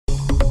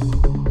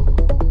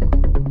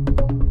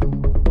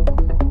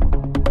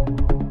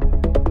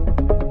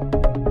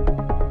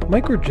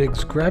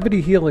Microjig's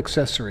gravity heel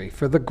accessory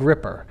for the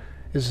gripper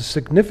is a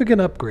significant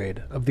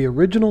upgrade of the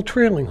original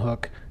trailing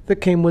hook that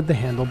came with the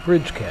handle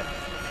bridge kit.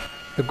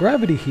 The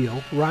gravity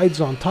heel rides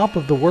on top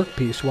of the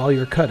workpiece while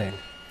you're cutting,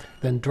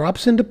 then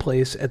drops into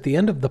place at the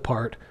end of the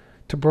part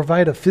to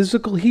provide a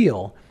physical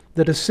heel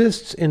that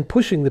assists in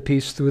pushing the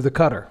piece through the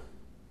cutter.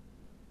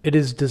 It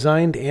is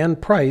designed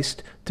and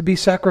priced to be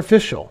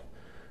sacrificial,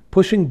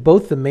 pushing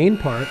both the main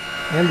part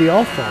and the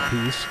off-fall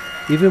piece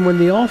even when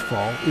the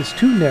off-fall is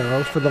too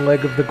narrow for the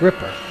leg of the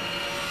gripper,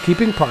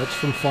 keeping parts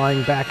from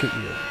flying back at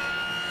you.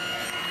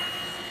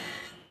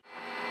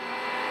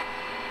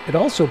 It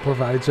also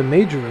provides a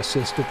major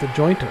assist at the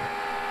jointer,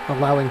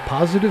 allowing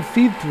positive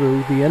feed through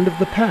the end of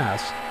the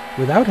pass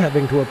without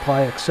having to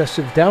apply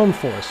excessive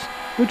downforce,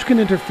 which can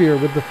interfere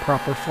with the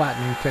proper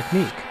flattening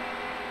technique.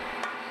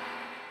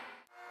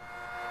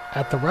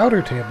 At the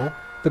router table,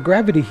 the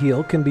gravity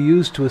heel can be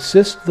used to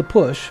assist the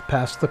push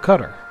past the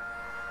cutter,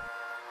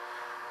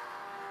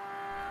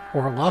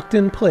 or locked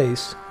in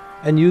place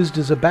and used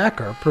as a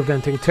backer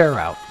preventing tear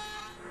out.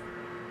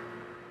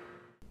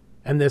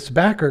 And this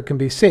backer can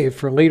be saved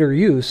for later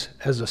use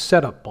as a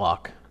setup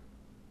block.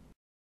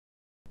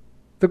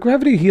 The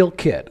gravity heel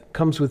kit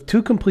comes with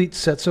 2 complete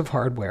sets of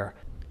hardware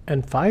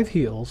and 5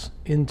 heels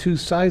in 2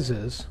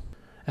 sizes,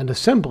 and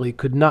assembly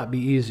could not be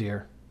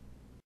easier.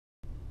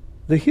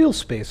 The heel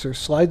spacer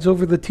slides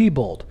over the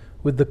T-bolt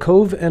with the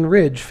cove and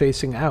ridge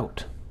facing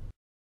out.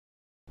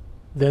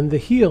 Then the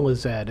heel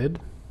is added,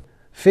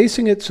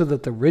 facing it so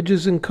that the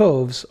ridges and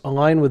coves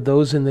align with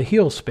those in the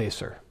heel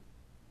spacer.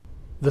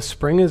 The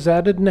spring is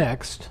added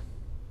next,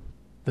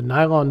 the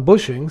nylon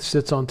bushing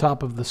sits on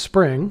top of the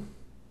spring,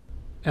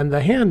 and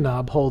the hand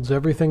knob holds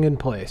everything in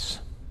place.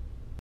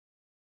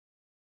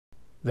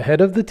 The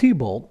head of the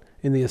T-bolt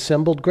in the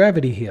assembled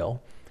gravity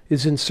heel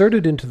is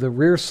inserted into the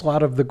rear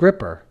slot of the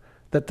gripper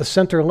that the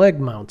center leg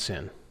mounts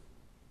in.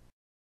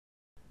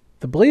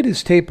 The blade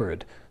is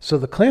tapered so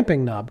the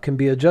clamping knob can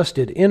be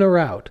adjusted in or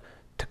out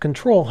to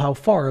control how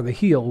far the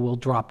heel will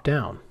drop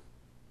down.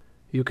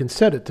 You can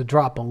set it to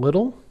drop a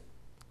little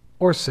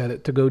or set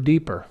it to go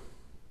deeper.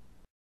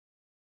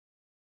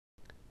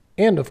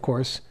 And of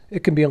course,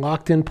 it can be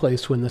locked in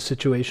place when the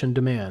situation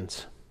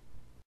demands.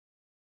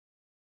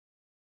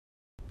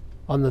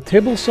 On the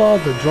table saw,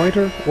 the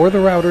jointer, or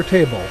the router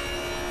table,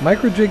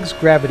 Microjig's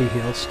gravity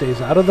heel stays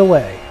out of the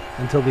way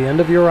until the end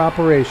of your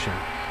operation,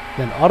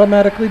 then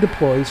automatically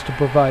deploys to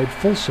provide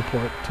full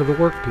support to the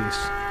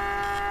workpiece.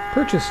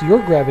 Purchase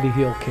your gravity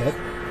heel kit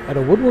at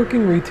a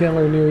woodworking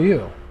retailer near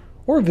you,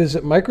 or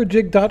visit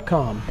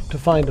microjig.com to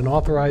find an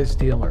authorized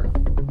dealer.